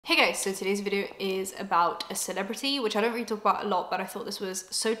Hey guys, so today's video is about a celebrity, which I don't really talk about a lot, but I thought this was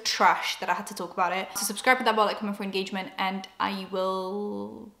so trash that I had to talk about it. So subscribe, hit that bell, like, comment for engagement, and I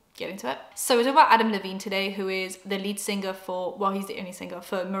will get into it. So we're talking about Adam Levine today, who is the lead singer for, well, he's the only singer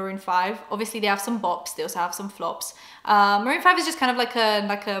for Maroon 5. Obviously they have some bops, they also have some flops. Maroon 5 is just kind of like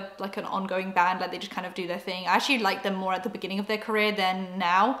an ongoing band, like they just kind of do their thing. I actually like them more at the beginning of their career than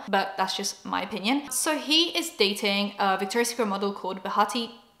now, but that's just my opinion. So he is dating a Victoria's Secret model called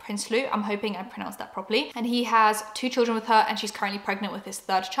Behati Prinsloo. I'm hoping I pronounced that properly. And he has 2 children with her, and she's currently pregnant with his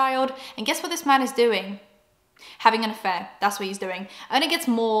 3rd child. And guess what this man is doing? Having an affair. That's what he's doing. And it gets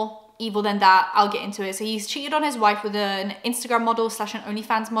more evil than that. I'll get into it. So he's cheated on his wife with an Instagram model / an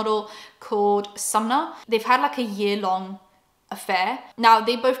OnlyFans model called Sumner. They've had like a year-long affair. Now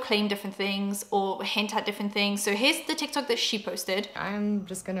they both claim different things or hint at different things. So here's the TikTok that she posted. I'm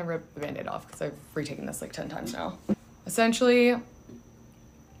just gonna rip the band-aid off because I've retaken this like 10 times now. Essentially,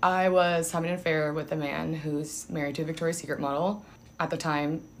 I was having an affair with a man who's married to a Victoria's Secret model. At the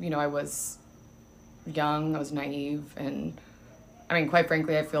time, you know, I was young, I was naive, and I mean, quite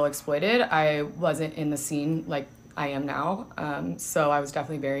frankly, I feel exploited. I wasn't in the scene like I am now, so I was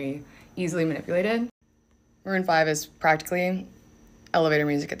definitely very easily manipulated. Maroon 5 is practically elevator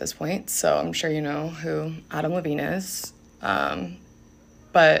music at this point, so I'm sure you know who Adam Levine is.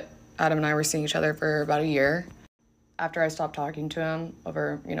 But Adam and I were seeing each other for about a year. After I stopped talking to him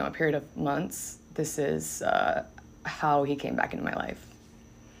over, you know, a period of months, this is how he came back into my life.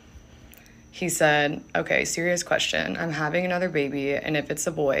 He said, okay, serious question. I'm having another baby, and if it's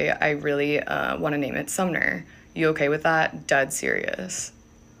a boy, I really want to name it Sumner. You okay with that? Dead serious.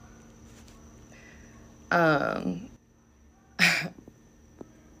 I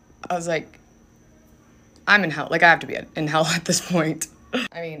was like, I'm in hell. Like, I have to be in hell at this point.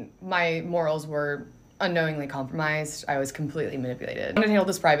 I mean, my morals were unknowingly compromised. I was completely manipulated. I wanted to handle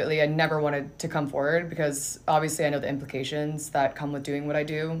this privately. I never wanted to come forward because obviously I know the implications that come with doing what I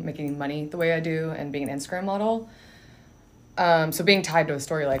do, making money the way I do, and being an Instagram model. So being tied to a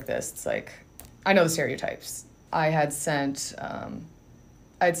story like this, it's like, I know the stereotypes. I had sent some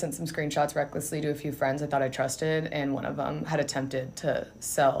screenshots recklessly to a few friends I thought I trusted, and one of them had attempted to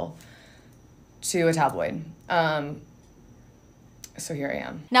sell to a tabloid. So here I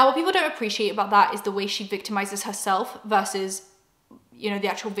am. Now, what people don't appreciate about that is the way she victimizes herself versus, you know, the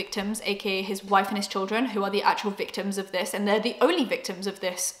actual victims, aka his wife and his children, who are the actual victims of this, and they're the only victims of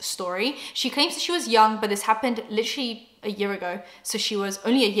this story. She claims that she was young, but this happened literally a year ago, so she was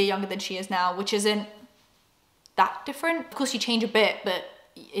only a year younger than she is now, which isn't that different. Of course, you change a bit, but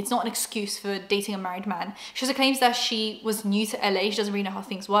it's not an excuse for dating a married man. She also claims that she was new to LA. She doesn't really know how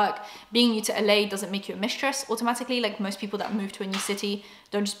things work. Being new to LA doesn't make you a mistress automatically. Like most people that move to a new city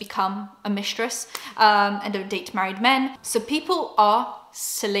don't just become a mistress and don't date married men. So people are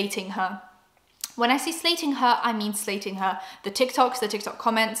slating her. When I say slating her, I mean slating her. The TikToks, the TikTok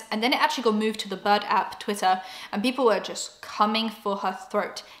comments, and then it actually got moved to the Bird app, Twitter, and people were just coming for her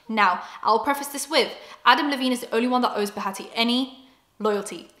throat. Now, I'll preface this with, Adam Levine is the only one that owes Behati any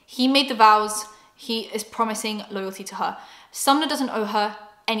loyalty. He made the vows. He is promising loyalty to her. Sumner doesn't owe her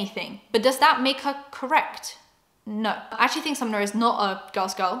anything. But does that make her correct? No. I actually think Sumner is not a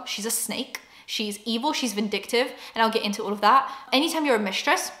girl's girl. She's a snake. She's evil. She's vindictive. And I'll get into all of that. Anytime you're a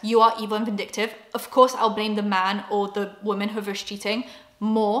mistress, you are evil and vindictive. Of course, I'll blame the man or the woman whoever's cheating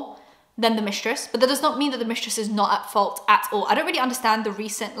more than the mistress. But that does not mean that the mistress is not at fault at all. I don't really understand the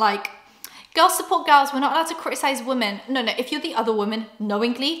recent, like, girls support girls, we're not allowed to criticize women. No, if you're the other woman,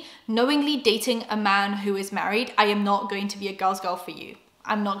 knowingly dating a man who is married, I am not going to be a girl's girl for you.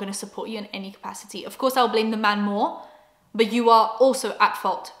 I'm not going to support you in any capacity. Of course, I'll blame the man more, but you are also at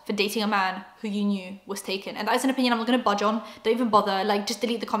fault for dating a man who you knew was taken. And that is an opinion I'm not going to budge on. Don't even bother, like, just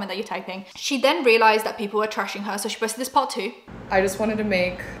delete the comment that you're typing. She then realized that people were trashing her, so she posted this part 2. I just wanted to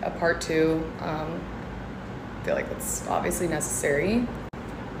make a part 2. I feel like it's obviously necessary.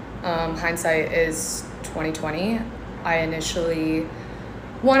 Hindsight is 2020. I initially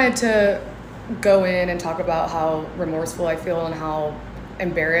wanted to go in and talk about how remorseful I feel and how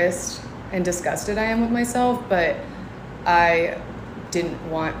embarrassed and disgusted I am with myself, but I didn't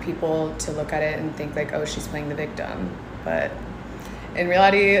want people to look at it and think like, oh, she's playing the victim. But in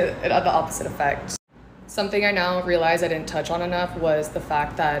reality, it had the opposite effect. Something I now realize I didn't touch on enough was the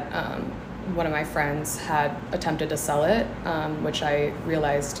fact that one of my friends had attempted to sell it, which I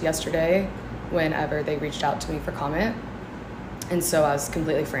realized yesterday whenever they reached out to me for comment. And so I was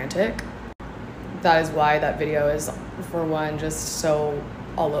completely frantic. That is why that video is, for one, just so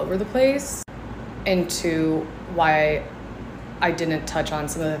all over the place, and 2, why I didn't touch on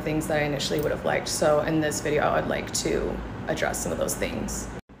some of the things that I initially would have liked. So in this video, I would like to address some of those things.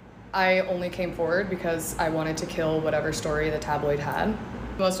 I only came forward because I wanted to kill whatever story the tabloid had.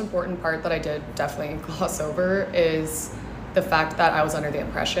 The most important part that I did definitely gloss over is the fact that I was under the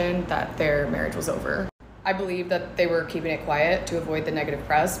impression that their marriage was over. I believe that they were keeping it quiet to avoid the negative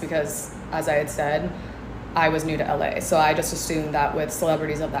press because, as I had said, I was new to LA. So I just assumed that with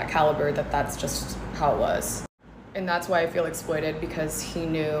celebrities of that caliber that that's just how it was. And that's why I feel exploited, because he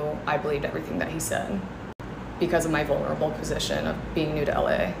knew I believed everything that he said because of my vulnerable position of being new to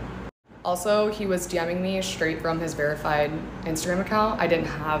LA. Also, he was DMing me straight from his verified Instagram account. I didn't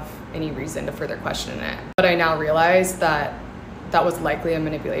have any reason to further question it. But I now realize that that was likely a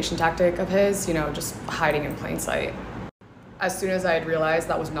manipulation tactic of his, you know, just hiding in plain sight. As soon as I had realized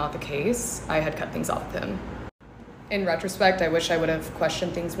that was not the case, I had cut things off with him. In retrospect, I wish I would have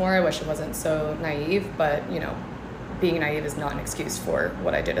questioned things more. I wish I wasn't so naive, but, you know, being naive is not an excuse for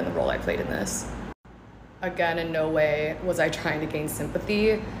what I did in the role I played in this. Again, in no way was I trying to gain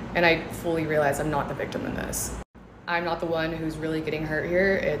sympathy, and I fully realize I'm not the victim in this. I'm not the one who's really getting hurt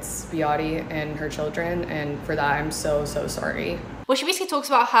here. It's Beati and her children, and for that I'm so sorry. Well, she basically talks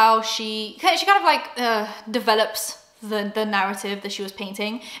about how she kind of like develops the narrative that she was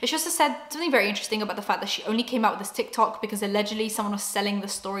painting. And she also said something very interesting about the fact that she only came out with this TikTok because allegedly someone was selling the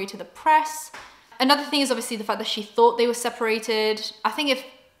story to the press. Another thing is obviously the fact that she thought they were separated. I think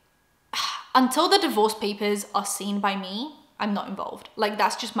until the divorce papers are seen by me, I'm not involved. Like,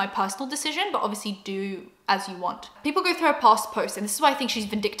 that's just my personal decision, but obviously do as you want. People go through her past posts, and this is why I think she's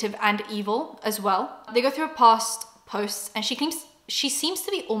vindictive and evil as well. They go through her past posts, and she seems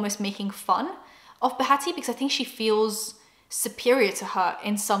to be almost making fun of Beati because I think she feels superior to her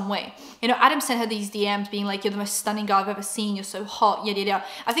in some way. You know, Adam sent her these DMs being like, you're the most stunning girl I've ever seen, you're so hot, yada yada.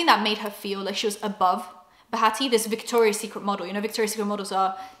 I think that made her feel like she was above Beati, this Victoria's Secret model. You know, Victoria's Secret models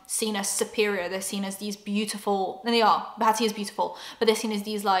are seen as superior. They're seen as these beautiful, and they are. Beati is beautiful, but they're seen as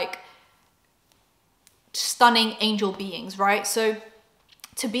these like stunning angel beings, right? So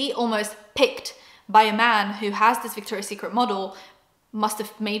to be almost picked by a man who has this Victoria's Secret model must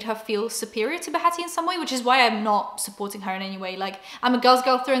have made her feel superior to Beati in some way, which is why I'm not supporting her in any way. Like, I'm a girl's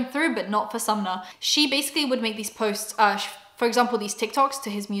girl through and through, but not for Sumner. She basically would make these posts, for example, these TikToks to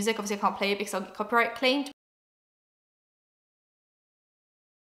his music. Obviously, I can't play it because I'll get copyright claimed.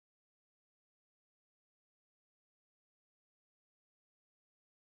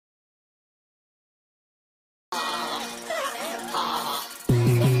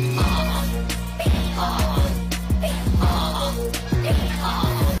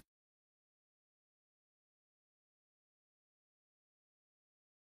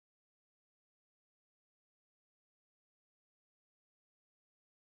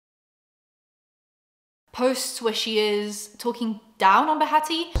 Posts where she is talking down on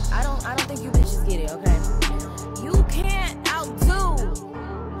Beati. I don't think you bitches get it, okay? You can't outdo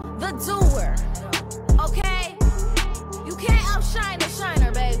the doer, okay? You can't outshine the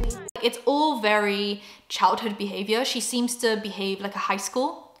shiner, baby. It's all very childhood behavior. She seems to behave like a high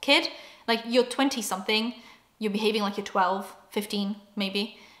school kid. Like, you're 20 something, you're behaving like you're 12, 15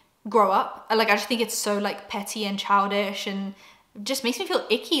 maybe. Grow up. Like, I just think it's so like petty and childish, and just makes me feel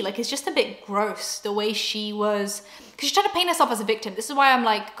icky. Like, it's just a bit gross the way she was, because she's trying to paint herself as a victim. This is why I'm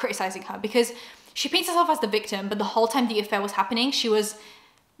like criticizing her, because she paints herself as the victim, but the whole time the affair was happening, she was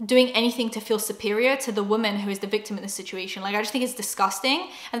doing anything to feel superior to the woman who is the victim in this situation. Like, I just think it's disgusting.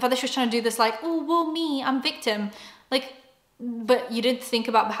 And the fact that she was trying to do this like, oh, well, me, I'm victim. Like, but you didn't think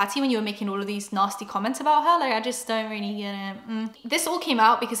about Beati when you were making all of these nasty comments about her. Like, I just don't really get it. This all came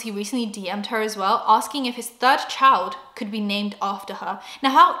out because he recently DM'd her as well, asking if his third child could be named after her.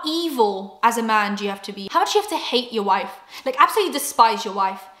 Now, how evil as a man do you have to be? How much do you have to hate your wife? Like, absolutely despise your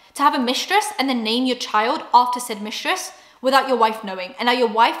wife to have a mistress and then name your child after said mistress without your wife knowing. And now your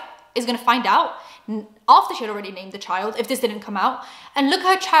wife is gonna find out after she had already named the child, if this didn't come out, and look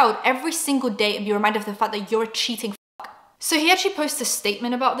at her child every single day and be reminded of the fact that you're a cheating. So he actually posts a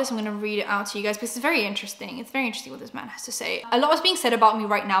statement about this. I'm going to read it out to you guys because it's very interesting. It's very interesting what this man has to say. A lot is being said about me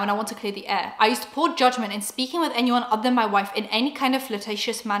right now and I want to clear the air. I used poor judgment in speaking with anyone other than my wife in any kind of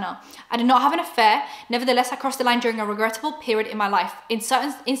flirtatious manner. I did not have an affair. Nevertheless, I crossed the line during a regrettable period in my life. In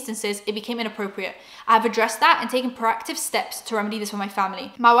certain instances, it became inappropriate. I have addressed that and taken proactive steps to remedy this for my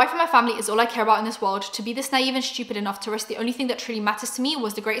family. My wife and my family is all I care about in this world. To be this naive and stupid enough to risk the only thing that truly matters to me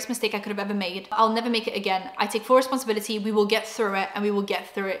was the greatest mistake I could have ever made. I'll never make it again. I take full responsibility. We will get through it and we will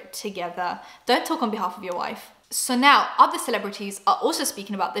get through it together. Don't talk on behalf of your wife. So now other celebrities are also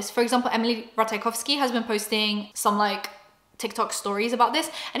speaking about this. For example, Emily Ratajkowski has been posting some like TikTok stories about this.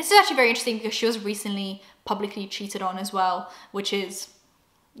 And this is actually very interesting because she was recently publicly cheated on as well, which is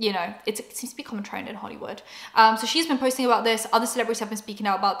you know, it seems to be a common trend in Hollywood. So she's been posting about this. Other celebrities have been speaking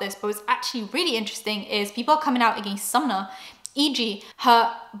out about this. But what's actually really interesting is people are coming out against Sumner, e.g.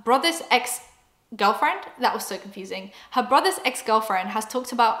 her brother's ex-girlfriend. That was so confusing. Her brother's ex-girlfriend has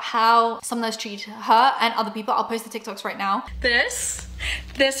talked about how Sumner has treated her and other people. I'll post the TikToks right now. This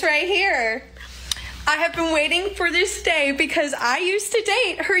right here. I have been waiting for this day because I used to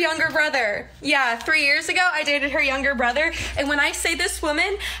date her younger brother. Yeah, 3 years ago, I dated her younger brother. And when I say this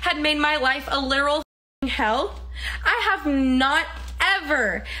woman had made my life a literal hell, I have not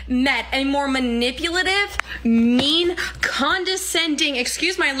ever met a more manipulative, mean, condescending,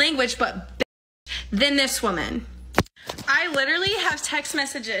 excuse my language, but bitch than this woman. I literally have text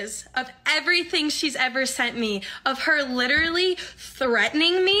messages of everything she's ever sent me, of her literally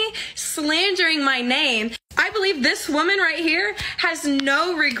threatening me, slandering my name. I believe this woman right here has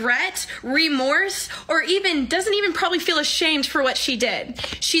no regret, remorse, or doesn't even probably feel ashamed for what she did.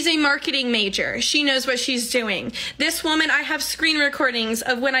 She's a marketing major. She knows what she's doing. This woman, I have screen recordings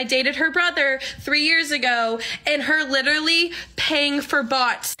of when I dated her brother 3 years ago and her literally paying for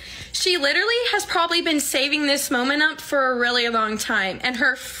bots. She literally has probably been saving this moment up for a really long time. And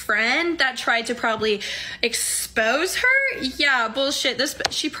her friend that tried to probably expose her, yeah, bullshit.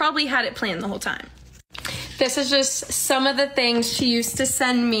 She probably had it planned the whole time. This is just some of the things she used to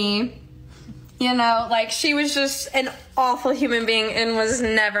send me. You know, like, she was just an awful human being and was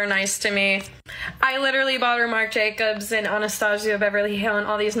never nice to me. I literally bought her Marc Jacobs and Anastasia Beverly Hills and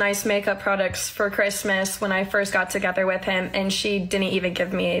all these nice makeup products for Christmas when I first got together with him, and she didn't even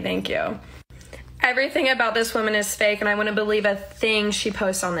give me a thank you. Everything about this woman is fake, and I wouldn't believe a thing she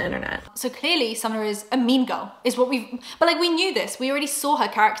posts on the internet. So clearly, Sumner is a mean girl, is what but like, we knew this. We already saw her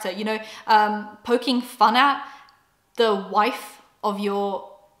character, you know, poking fun at the wife of your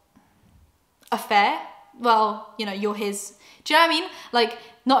affair. Well, you know, you're his, do you know what I mean? Like,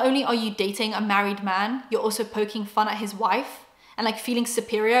 not only are you dating a married man, you're also poking fun at his wife and like feeling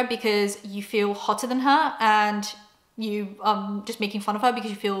superior because you feel hotter than her, and you just making fun of her because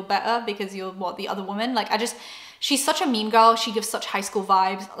you feel better because you're the other woman. Like, she's such a mean girl. She gives such high school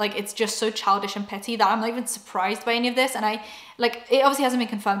vibes. Like, it's just so childish and petty that I'm not even surprised by any of this. And it obviously hasn't been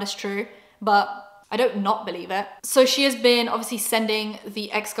confirmed as true, but I don't not believe it. So she has been obviously sending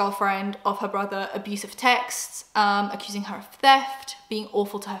the ex-girlfriend of her brother abusive texts, accusing her of theft, being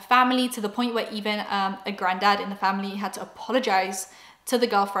awful to her family, to the point where even a granddad in the family had to apologize to the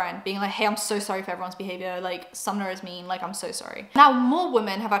girlfriend, being like, hey, I'm so sorry for everyone's behavior. Like, Sumner is mean. Like, I'm so sorry. Now, more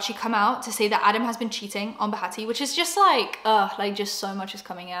women have actually come out to say that Adam has been cheating on Bahati, which is just like, just so much is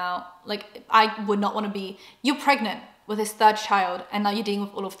coming out. Like, I would not want to be, you're pregnant with his third child, and now you're dealing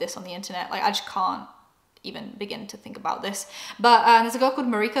with all of this on the internet. Like, I just can't even begin to think about this. But there's a girl called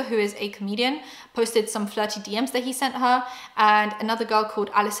Marika, who is a comedian, posted some flirty DMs that he sent her, and another girl called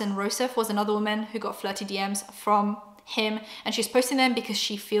Alison Rosef was another woman who got flirty DMs from him, and she's posting them because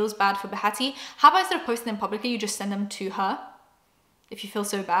she feels bad for Bahati. How about instead of posting them publicly, you just send them to her? If you feel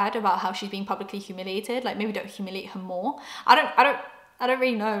so bad about how she's being publicly humiliated, like, maybe don't humiliate her more. I don't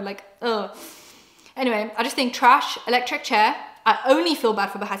really know, like, ugh. Anyway, I just think trash, electric chair. I only feel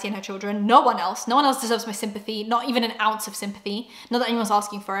bad for Bahati and her children. No one else deserves my sympathy, not even an ounce of sympathy. Not that anyone's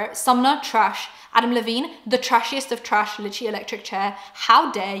asking for it. Sumner, trash. Adam Levine, the trashiest of trash, literally electric chair.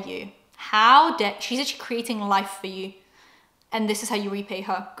 How dare you? How dare, she's actually creating life for you, and this is how you repay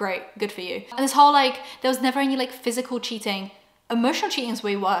her. Great, good for you. And this whole, like, there was never any like physical cheating. Emotional cheating is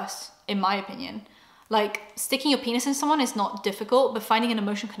way worse, in my opinion. Like, sticking your penis in someone is not difficult, but finding an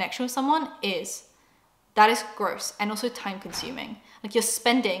emotional connection with someone is. That is gross and also time consuming. Like, you're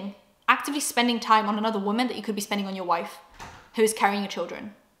actively spending time on another woman that you could be spending on your wife, who is carrying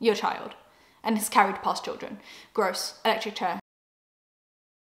your child, and has carried past children. Gross. Electric chair.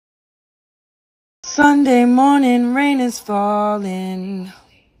 Sunday morning, rain is falling.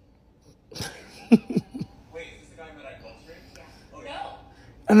 Wait, is this the guy that I called straight? Yeah. Oh, no.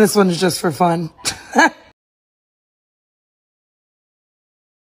 And this one is just for fun.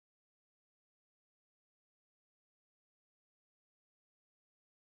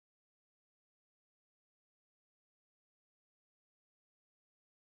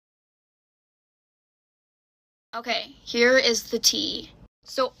 Okay, here is the tea.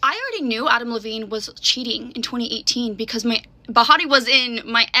 So I already knew Adam Levine was cheating in 2018 because Bahati was in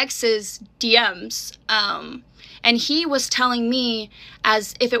my ex's DMs. And he was telling me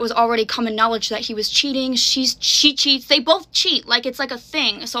as if it was already common knowledge that he was cheating. She cheats. They both cheat. Like, it's like a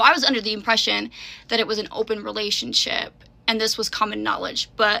thing. So I was under the impression that it was an open relationship and this was common knowledge.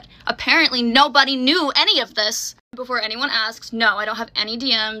 But apparently nobody knew any of this. Before anyone asks, no, I don't have any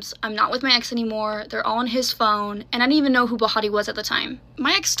DMs. I'm not with my ex anymore. They're all on his phone. And I didn't even know who Bahati was at the time.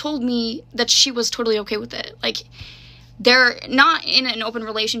 My ex told me that she was totally okay with it. Like, they're not in an open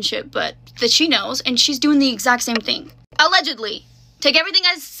relationship, but that she knows, and she's doing the exact same thing. Allegedly. Take everything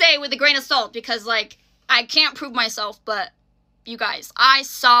I say with a grain of salt, because, like, I can't prove myself, but you guys, I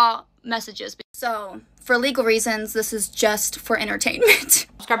saw messages. So, for legal reasons, this is just for entertainment.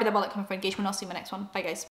 Subscribe to the bell, like, comment for engagement. I'll see you in my next one. Bye, guys.